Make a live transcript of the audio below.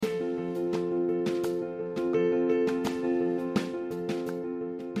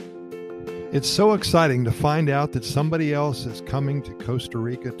It's so exciting to find out that somebody else is coming to Costa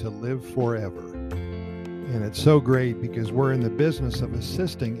Rica to live forever. And it's so great because we're in the business of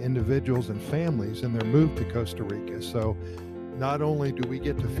assisting individuals and families in their move to Costa Rica. So not only do we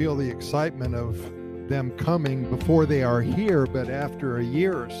get to feel the excitement of them coming before they are here, but after a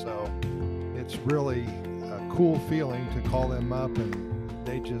year or so, it's really a cool feeling to call them up and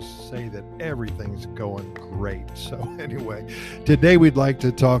they just say that everything's going great. So anyway, today we'd like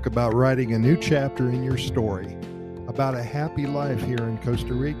to talk about writing a new chapter in your story about a happy life here in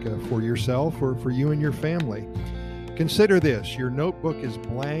Costa Rica for yourself or for you and your family. Consider this, your notebook is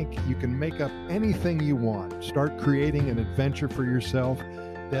blank. You can make up anything you want. Start creating an adventure for yourself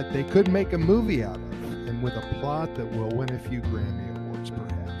that they could make a movie out of, and with a plot that will win a few Grammy Awards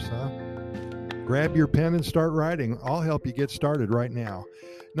perhaps, huh? Grab your pen and start writing. I'll help you get started right now.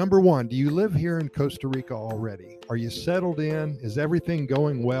 Number one, do you live here in Costa Rica already? Are you settled in? Is everything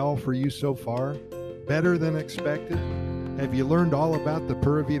going well for you so far? Better than expected? Have you learned all about the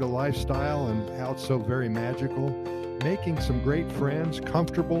Pura Vida lifestyle and how it's so very magical? Making some great friends,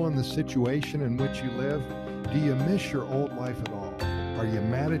 comfortable in the situation in which you live? Do you miss your old life at all? Are you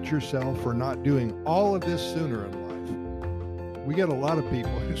mad at yourself for not doing all of this sooner in life? We get a lot of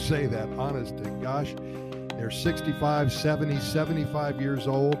people who say that, honest to gosh. They're 65, 70, 75 years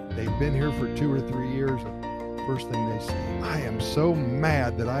old. They've been here for 2 or 3 years. And first thing they say, I am so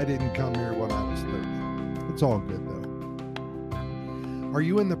mad that I didn't come here when I was 30. It's all good though. Are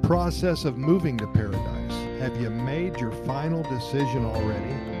you in the process of moving to paradise? Have you made your final decision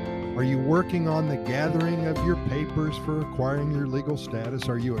already? Are you working on the gathering of your papers for acquiring your legal status?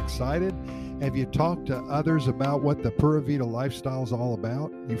 Are you excited? Have you talked to others about what the Pura Vida lifestyle is all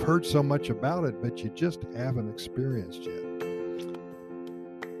about? You've heard so much about it, but you just haven't experienced yet.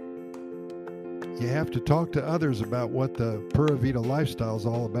 You have to talk to others about what the Pura Vida lifestyle is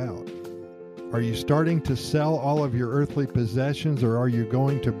all about. Are you starting to sell all of your earthly possessions, or are you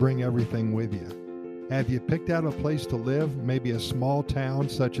going to bring everything with you? Have you picked out a place to live, maybe a small town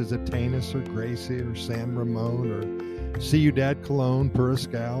such as Atenas or Gracie or San Ramon or Ciudad Colon,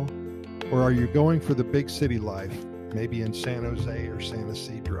 Puriscal? Or are you going for the big city life, maybe in San Jose or San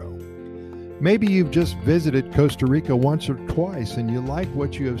Isidro? Maybe you've just visited Costa Rica once or twice and you like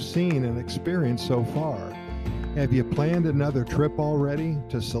what you have seen and experienced so far. Have you planned another trip already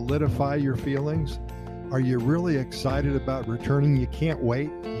to solidify your feelings? Are you really excited about returning? You can't wait.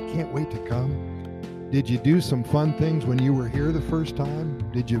 You can't wait to come. Did you do some fun things when you were here the first time?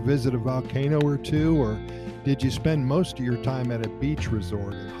 Did you visit a volcano or two, or did you spend most of your time at a beach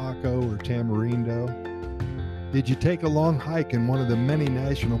resort in Jaco or Tamarindo? Did you take a long hike in one of the many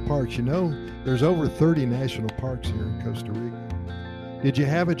national parks? You know, there's over 30 national parks here in Costa Rica. Did you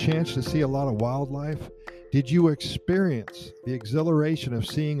have a chance to see a lot of wildlife? Did you experience the exhilaration of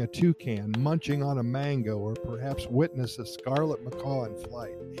seeing a toucan munching on a mango, or perhaps witness a scarlet macaw in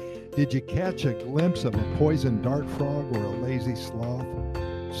flight? Did you catch a glimpse of a poisoned dart frog or a lazy sloth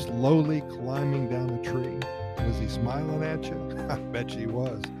slowly climbing down a tree? Was he smiling at you? I bet he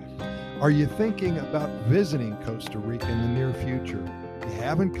was. Are you thinking about visiting Costa Rica in the near future? You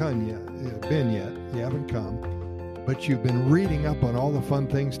haven't come yet, you haven't come, but you've been reading up on all the fun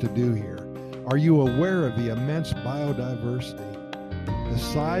things to do here. Are you aware of the immense biodiversity? The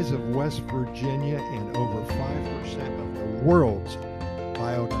size of West Virginia and over 5% of the world's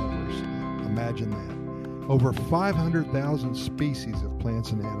biodiversity. Imagine that. Over 500,000 species of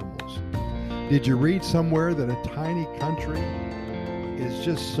plants and animals. Did you read somewhere that a tiny country is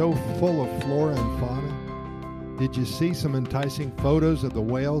just so full of flora and fauna? Did you see some enticing photos of the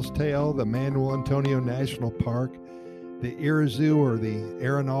whale's tail, the Manuel Antonio National Park, the Irazu or the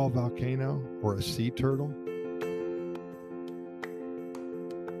Arenal volcano, or a sea turtle?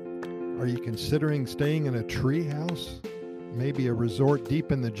 Are you considering staying in a tree house? Maybe a resort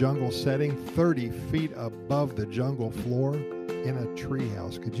deep in the jungle setting, 30 feet above the jungle floor in a tree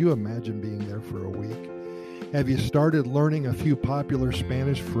house. Could you imagine being there for a week? Have you started learning a few popular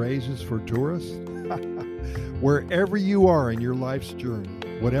Spanish phrases for tourists? Wherever you are in your life's journey,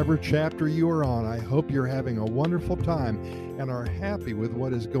 whatever chapter you are on, I hope you're having a wonderful time and are happy with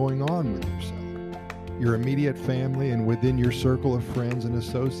what is going on with yourself, your immediate family, and within your circle of friends and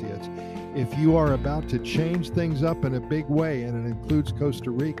associates. If you are about to change things up in a big way, and it includes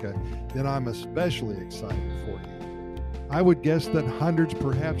Costa Rica, then I'm especially excited for you. I would guess that hundreds,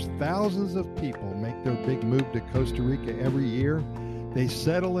 perhaps thousands of people make their big move to Costa Rica every year. They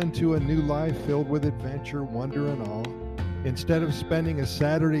settle into a new life filled with adventure, wonder, and awe. Instead of spending a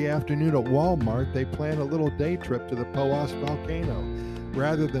Saturday afternoon at Walmart, they plan a little day trip to the Poas volcano.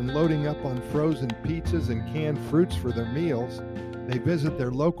 Rather than loading up on frozen pizzas and canned fruits for their meals, They visit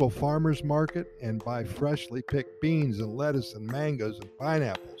their local farmers market and buy freshly picked beans and lettuce and mangoes and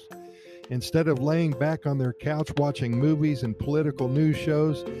pineapples. Instead of laying back on their couch watching movies and political news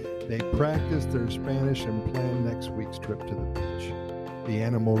shows, they practice their Spanish and plan next week's trip to the beach, the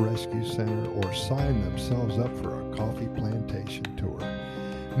Animal Rescue Center, or sign themselves up for a coffee plantation tour.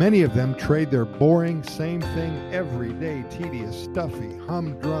 Many of them trade their boring, same thing, everyday, tedious, stuffy,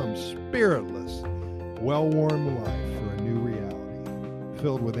 humdrum, spiritless, well-worn life for a new reality,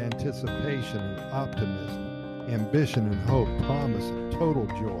 filled with anticipation and optimism, ambition and hope, promise and total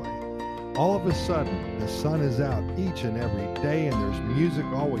joy. All of a sudden, the sun is out each and every day, and there's music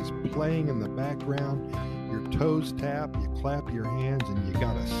always playing in the background. Your toes tap, you clap your hands, and you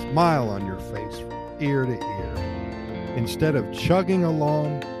got a smile on your face from ear to ear. Instead of chugging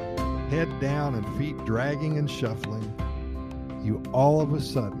along, head down and feet dragging and shuffling, you all of a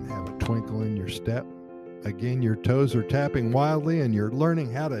sudden have a twinkle in your step. Again, your toes are tapping wildly and you're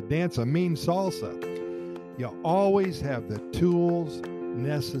learning how to dance a mean salsa. You always have the tools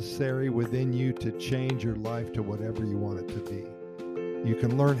necessary within you to change your life to whatever you want it to be. You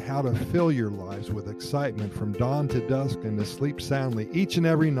can learn how to fill your lives with excitement from dawn to dusk and to sleep soundly each and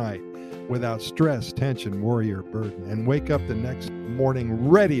every night without stress, tension, worry, or burden, and wake up the next morning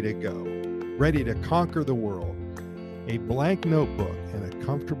ready to go, ready to conquer the world. A blank notebook and a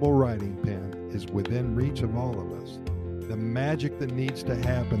comfortable writing pen is within reach of all of us. The magic that needs to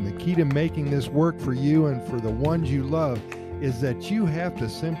happen, the key to making this work for you and for the ones you love, is that you have to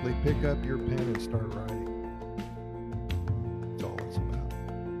simply pick up your pen and start writing. That's all it's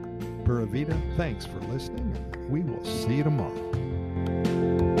about. Pura Vida, thanks for listening, and we will see you tomorrow.